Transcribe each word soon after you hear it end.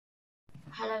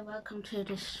Hello, welcome to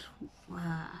this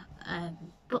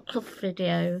book club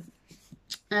video.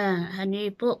 Her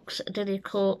new books, Dilly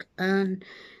Court and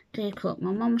Dilly Court.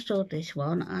 My mum saw this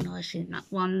one, and I seen that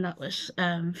one that was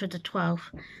for the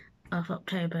 12th of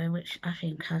October, which I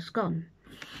think has gone.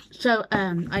 So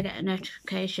I get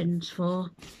notifications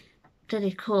for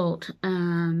Dilly Court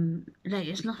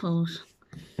latest novels.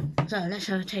 So let's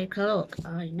take a look.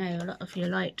 I know a lot of you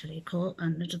like Dilly Court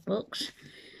and little books.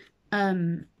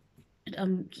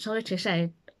 I'm sorry to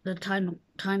say the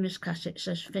Timeless Classics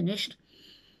has finished.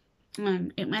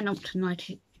 It went up to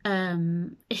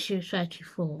issue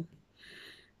 34.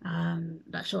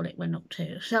 That's all it went up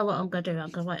to. So what I'm gonna do,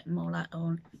 I'm gonna write them all out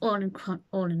all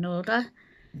in order.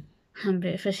 I'm a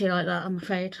bit fussy like that, I'm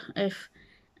afraid. If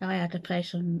I had to play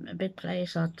a big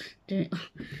place, I'd do it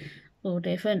all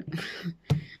different.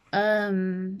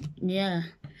 Yeah.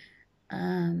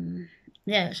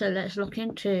 So let's look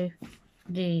into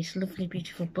these lovely,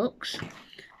 beautiful books.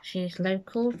 She's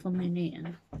local from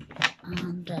Nuneaton,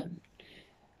 and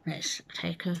let's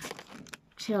take a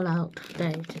chill out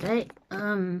day today.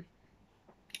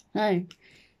 So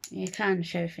you can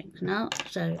show things now.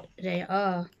 So they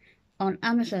are on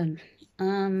Amazon.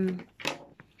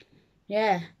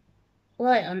 Yeah,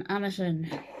 right on Amazon.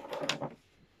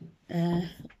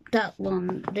 That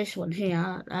one, this one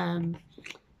here,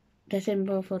 the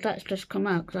symbol for that's just come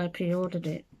out because I pre-ordered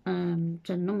it.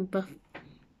 The number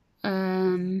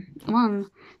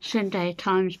 1 Sunday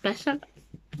Times bestseller.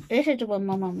 This is the one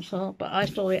my mum saw, but I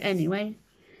saw it anyway.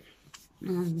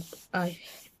 I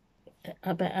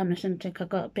bet Amazon think I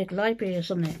got a big library or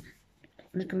something.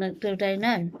 Do they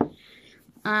know?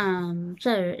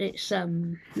 So it's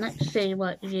let's see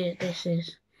what year this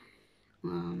is.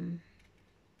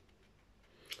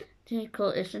 She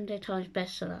called it Sunday Times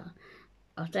bestseller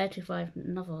of 35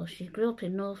 novels. She grew up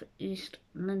in North East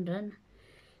London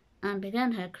and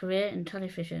began her career in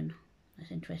television.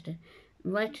 That's interesting.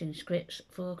 Writing scripts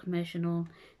for commercial.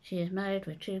 She is married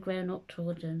with 2 grown-up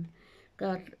children,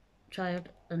 godchild,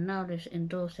 and now lives in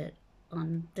Dorset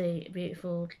on the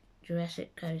beautiful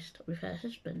Jurassic Coast with her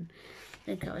husband. I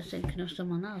think I was thinking of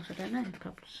someone else. I don't know.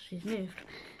 Perhaps she's moved.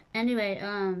 Anyway,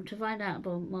 to find out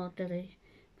about more Dilly,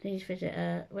 please visit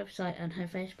her website and her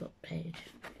Facebook page,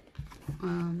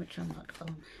 which I'm not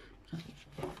on.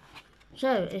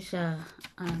 So it's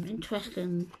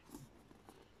interesting.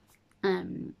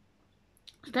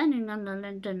 Standing on the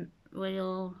London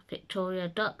Royal Victoria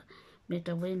Dock with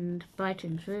the wind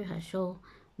biting through her shore,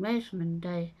 Rosamund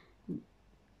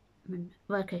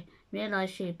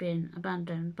realised she'd been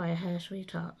abandoned by her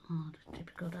sweetheart. Oh, that's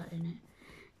typical that, isn't it?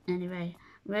 Anyway,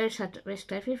 Rose had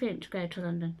risked everything to go to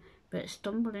London, but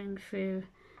stumbling through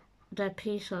the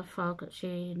piece of fog,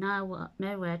 she now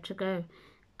nowhere to go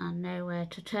and nowhere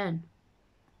to turn.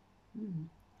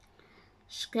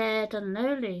 Scared and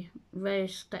lonely,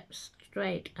 Rose steps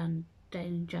straight and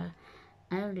danger,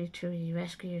 only to be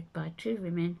rescued by 2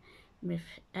 women with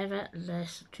ever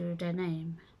less to their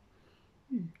name.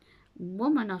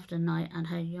 Woman of the Night and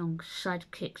her young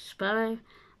sidekick Sparrow,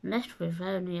 left with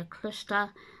only a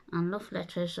cluster and love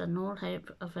letters and all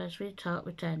hope of her sweetheart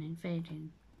returning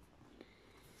fading.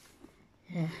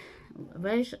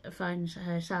 Rose finds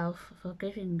herself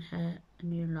forgiving her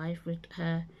new life with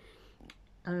her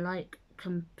alike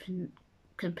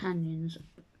companions,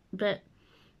 but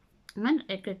when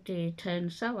a good deed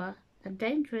turns sour, a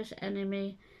dangerous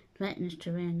enemy threatens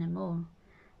to ruin them all.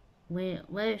 Will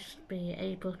Rose be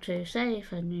able to save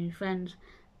her new friends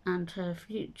and her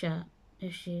future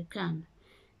if she can?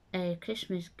 A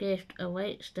Christmas gift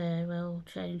awaits there will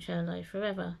change her life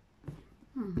forever.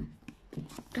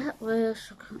 That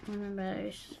was, I can't remember,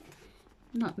 it's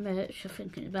not much. I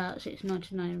think it's about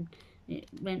 $6.99. It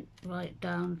went right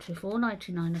down to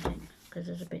 $4.99, I think, because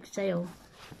there's a big sale.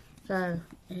 So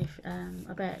if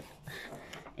I bet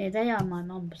if they are my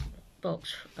mum's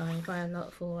books, I buy a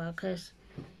lot for her because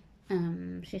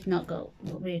she's not got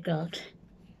what we got.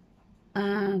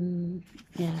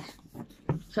 Yeah.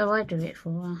 So I do it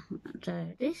for her. So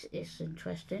this is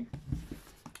interesting.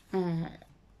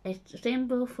 It's a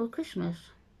symbol for Christmas.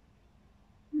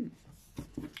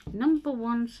 Number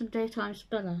 1 Sunday Times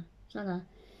seller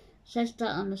says that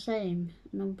on the same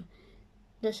number.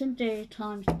 The Sunday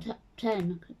Times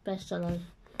 10 bestseller.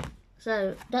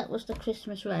 So that was the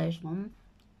Christmas Rose one,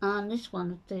 and this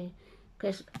one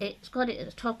because it's got it at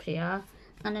the top here,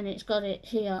 and then it's got it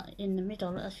here in the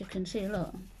middle, as you can see.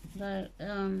 Look, so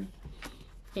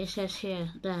it says here,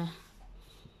 there.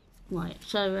 Right.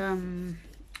 So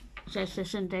it says the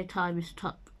Sunday Times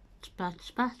top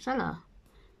bestseller.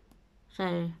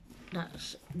 So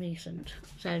that's recent.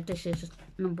 So this is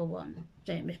number 1.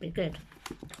 So it must be good.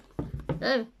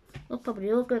 Oh, well,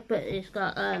 probably all good, but it's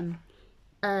got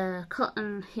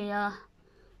cotton here,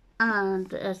 and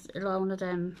there's one of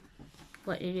them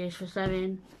what you use for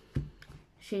sewing.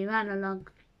 She ran along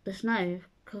the snow,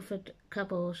 covered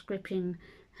couples gripping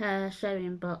her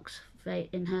sewing box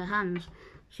in her hands.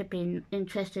 She'd been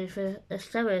interested for the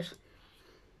sewers,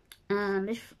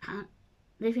 and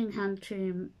living hand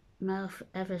to mouth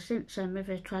ever since her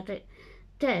mother's tragic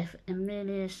death.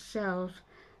 Amelia sells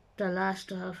the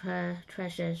last of her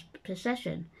treasured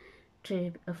possession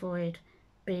to avoid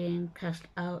being cast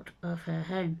out of her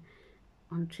home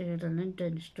onto the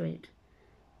London street.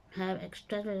 Her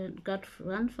extravagant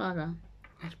grandfather,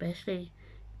 especially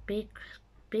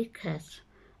Beaker's,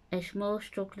 a small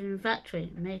struggling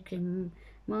factory making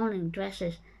mourning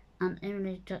dresses, and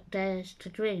Emily dares to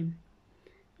dream.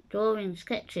 Drawing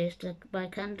sketches by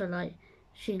candlelight,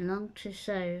 she longed to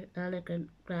sew elegant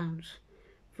gowns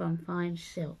from fine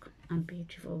silk and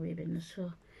beautiful ribbons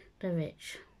for the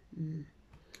rich.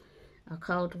 A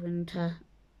cold winter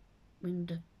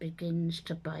begins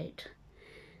to bite.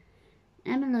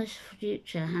 Emily's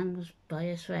future hangs by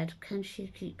a thread. Can she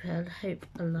keep her hope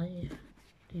alive?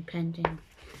 Depending.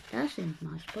 That seems a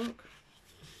nice book.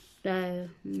 So,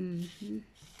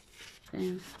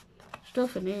 so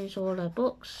stuff in here is all her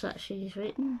books that she's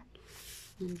written.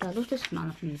 And I love the smell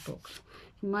of new books.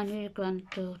 My new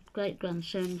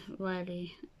great-grandson,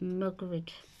 Riley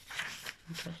Muggeridge.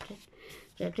 Interesting.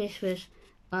 So this was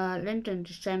London,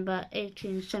 December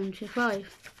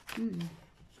 1875.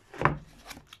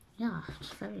 Yeah,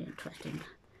 it's very interesting.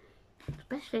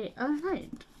 Especially, I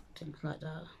like things like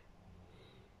that.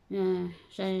 Yeah,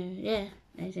 so yeah,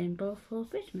 it's in both for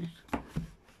Christmas.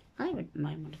 I wouldn't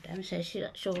mind one of them, so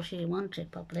that's all she wanted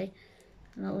probably.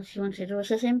 And all she wanted was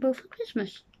a symbol for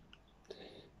Christmas.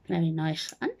 Very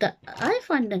nice. And I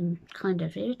find them kind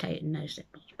of irritating, those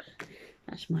symbols, but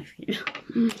that's my view.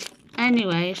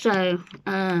 Anyway, so,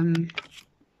 well,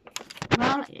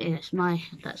 yes,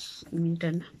 that's me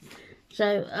done.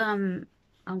 So, I'm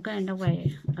going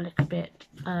away a little bit,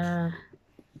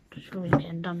 this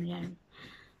weekend on my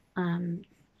own.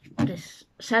 Just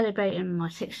celebrating my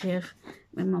 60th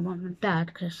with my mum and dad,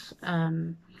 because, a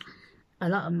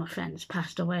lot of my friends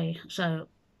passed away, so,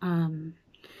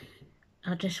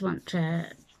 I just want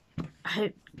to,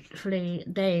 hopefully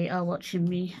they are watching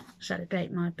me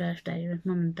celebrate my birthday with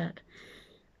mum and dad.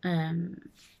 Mum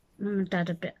and dad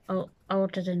are a bit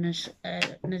older than us,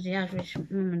 the average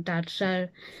mum and dad, so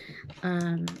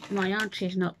my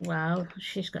auntie's not well.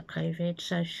 She's got COVID,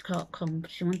 so she can't come.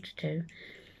 She wanted to,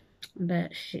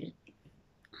 but I'll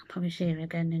probably see her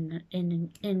again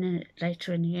in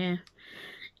later in the year.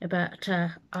 But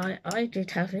I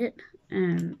did have it.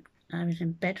 I was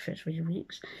in bed for 3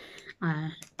 weeks.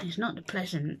 It's not a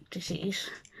pleasant disease,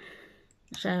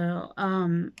 so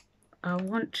I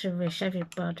want to wish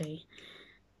everybody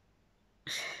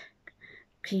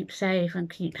keep safe and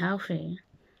keep healthy,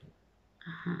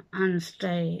 and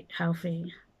stay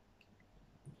healthy.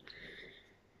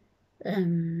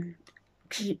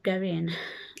 Keep going,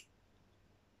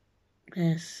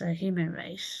 because the human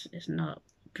race is not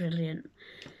brilliant,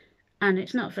 and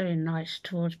it's not very nice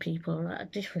towards people that are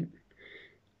different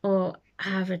or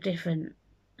have a different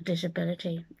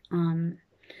disability.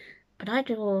 But I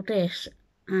do all this,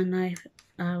 and I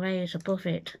raise above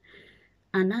it,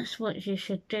 and that's what you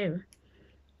should do.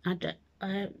 I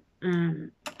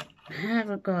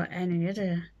haven't got any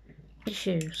other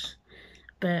issues,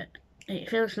 but it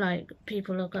feels like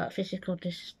people who've got physical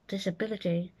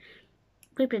disability,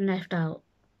 we've been left out.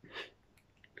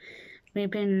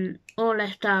 We've been all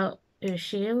left out of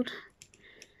Shield.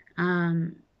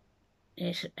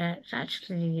 It's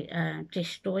actually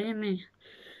destroying me.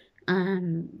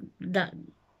 That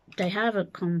they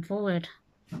haven't come forward.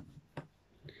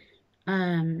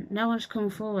 No one's come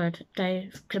forward.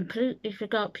 They've completely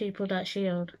forgot people that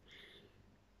Shield.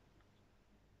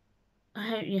 I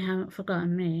hope you haven't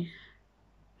forgotten me.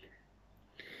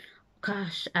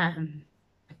 Cause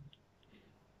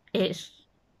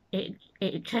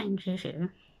it changes you.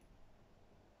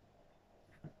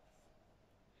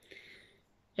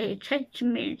 It changed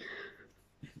me.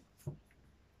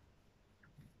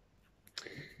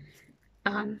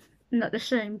 I'm not the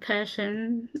same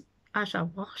person as I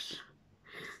was,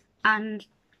 and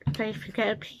they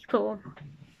forget people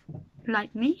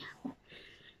like me,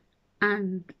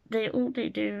 and all they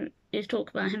do is talk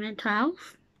about mental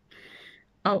health.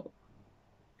 Oh,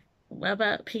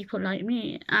 about people like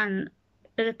me and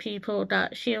other people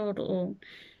that Shield or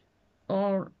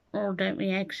don't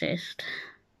really exist.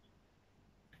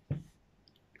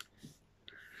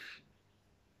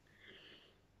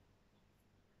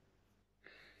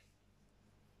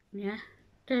 Yeah,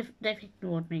 they've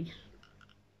ignored me.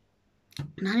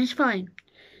 That is fine.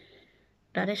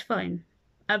 That is fine.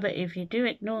 But if you do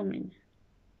ignore me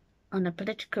on a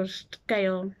political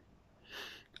scale,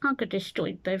 I could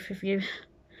destroy both of you,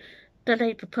 the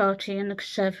Labour Party and the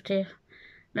Conservative.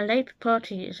 The Labour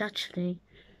Party is actually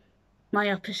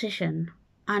my opposition,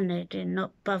 and they did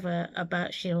not bother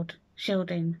about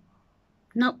shielding.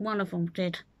 Not one of them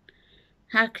did.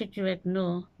 How could you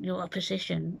ignore your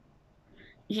opposition?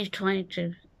 You're trying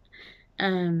to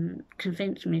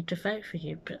convince me to vote for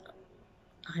you, but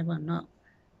I will not.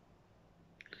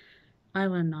 I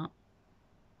will not.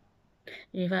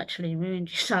 You've actually ruined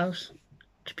yourselves,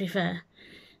 to be fair.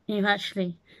 You've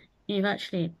actually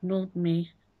ignored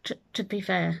me, to be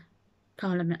fair,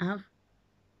 Parliament have.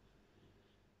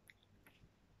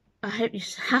 I hope you're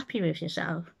happy with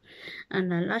yourself. And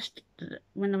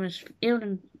when I was ill,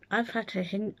 and I've got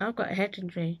a head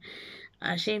injury.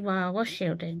 I see why I was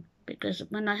shielding, because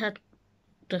when I had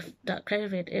that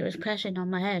COVID, it was pressing on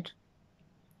my head.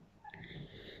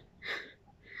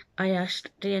 I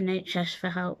asked the NHS for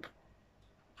help,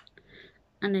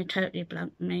 and they totally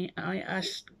blanked me. I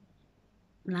asked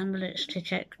an ambulance to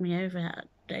check me over.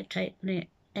 They totally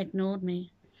ignored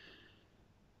me.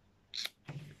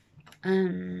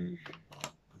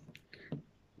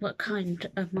 What kind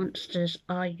of monsters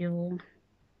are you all?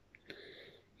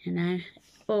 You know,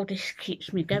 all this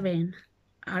keeps me going.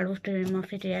 I love doing my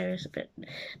videos, but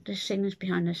there's things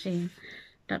behind the scene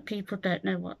that people don't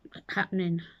know what's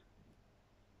happening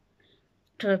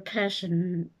to a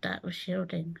person that was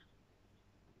shielding.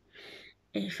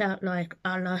 It felt like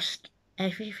I lost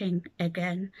everything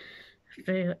again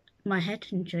through my head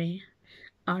injury.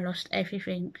 I lost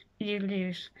everything. You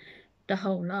lose the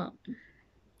whole lot.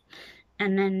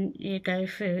 And then you go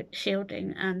through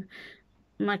shielding, and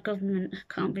my government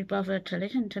can't be bothered to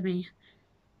listen to me.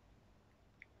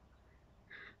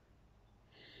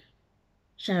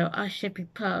 So I should be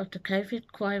part of the COVID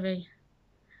inquiry,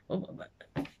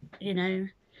 you know,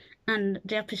 and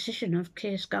the opposition of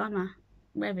Keir Starmer.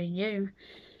 Where are you?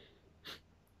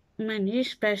 When you're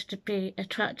supposed to be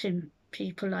attracting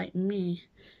people like me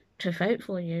to vote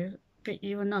for you, but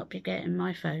you will not be getting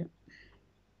my vote.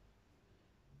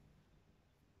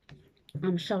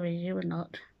 I'm sorry, you will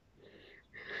not.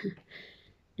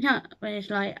 Yeah, it's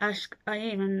like I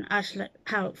even asked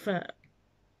help for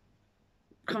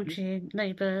country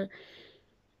Labour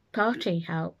Party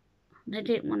help. They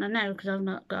didn't want to know because I've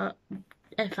not got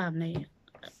a family.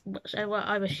 So what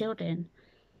I was shielding.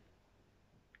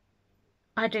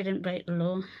 I didn't break the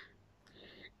law.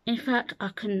 In fact, I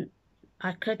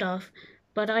could have,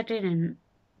 but I didn't.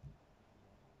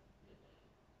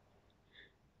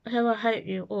 So I hope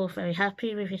you're all very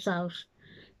happy with yourselves,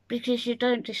 because you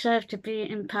don't deserve to be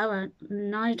in power,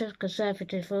 neither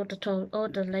Conservative or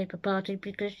the Labour Party,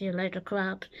 because you're a load of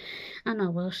crap. And I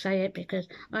will say it because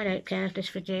I don't care if this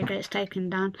video gets taken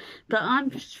down, but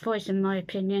I'm just voicing my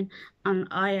opinion, and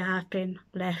I have been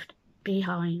left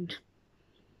behind.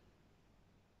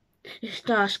 If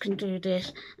stars can do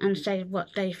this and say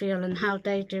what they feel and how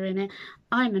they're doing it,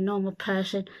 I'm a normal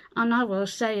person, and I will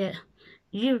say it.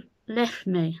 You left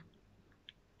me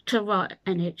to write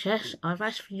NHS. I've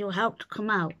asked for your help to come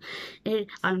out.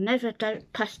 I never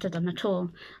don't pester them at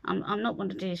all. I'm not one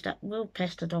of these that will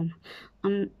pester them.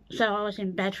 So I was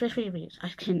in bed for 3 weeks. I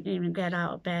couldn't even get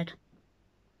out of bed.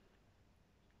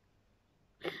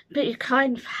 But you're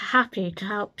kind of happy to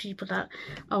help people that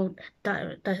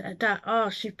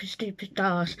are super stupid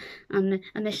stars, and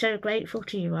they're so grateful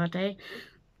to you, are they?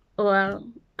 Well,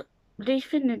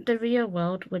 leave in the real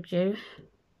world, would you?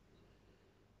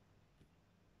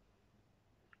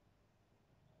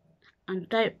 And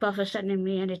don't bother sending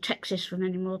me any texts from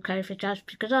any more COVID jabs,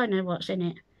 because I know what's in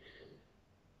it.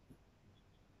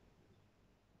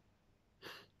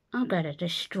 I'm going to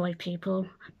destroy people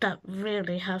that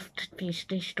really have to be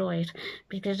destroyed,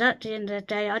 because at the end of the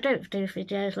day, I don't do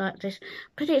videos like this,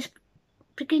 but it's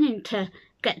beginning to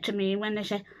get to me when they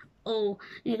say, oh,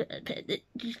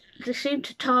 they seem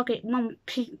to target one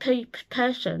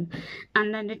person,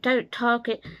 and then they don't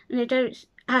target, and they don't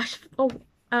ask,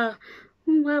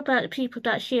 what about the people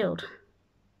that shield?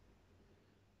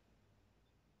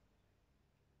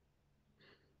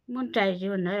 One day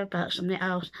you will know about something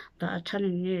else, but I'm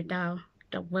telling you now,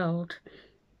 the world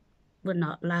will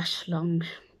not last long.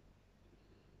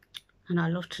 And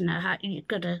I'd love to know how you're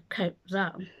going to cope with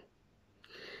that.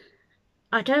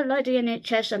 I don't like the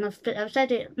NHS, and I've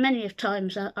said it many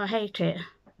times, I hate it.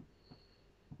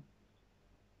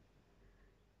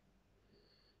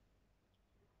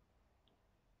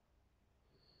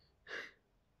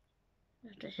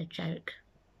 It's a joke.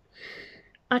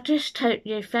 I just hope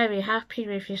you're very happy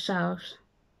with yourselves.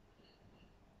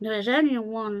 There was only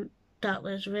one that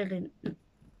was really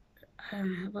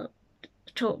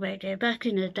talk radio back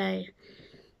in the day,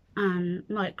 and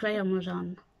Mike Graham was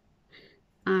on,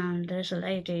 and there's a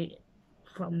lady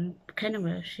from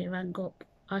Kenilworth, she rang up.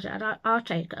 I said, I'll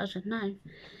take it. I said, no,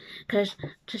 because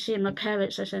to see my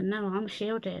parents, I said, no, I'm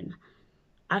shielding.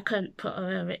 I couldn't put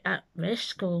her at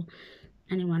risk or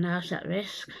anyone else at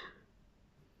risk.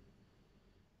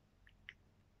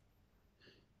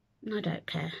 I don't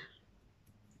care.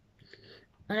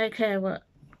 I don't care what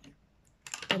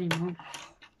anymore.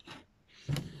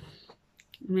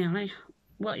 Really,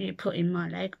 what you put in my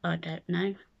leg, I don't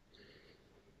know.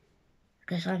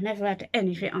 Because I've never had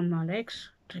anything on my legs,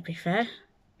 to be fair.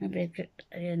 Maybe,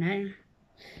 you know,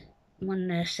 one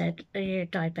nurse said, are you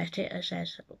diabetic?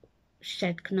 She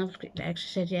said, can I look at your legs?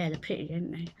 I said, yeah, they're pretty,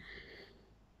 aren't they?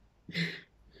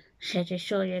 She said, you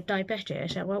sure you're diabetic? I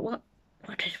said, well, what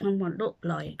does one look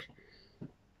like,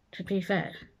 to be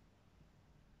fair?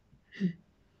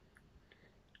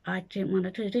 I didn't want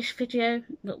to do this video,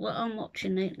 but what I'm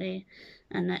watching lately,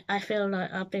 and I feel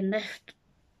like I've been left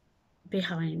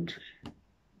behind.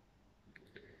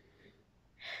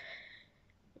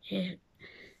 You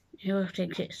all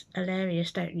think it's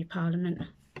hilarious, don't you, Parliament?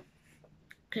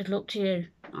 Good luck to you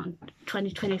on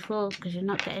 2024, because you're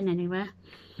not getting anywhere.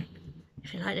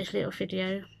 If you like this little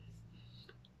video,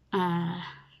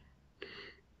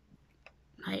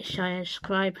 like, share,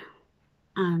 subscribe,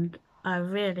 and I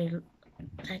really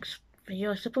thanks for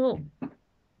your support.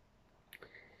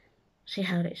 See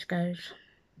how this goes.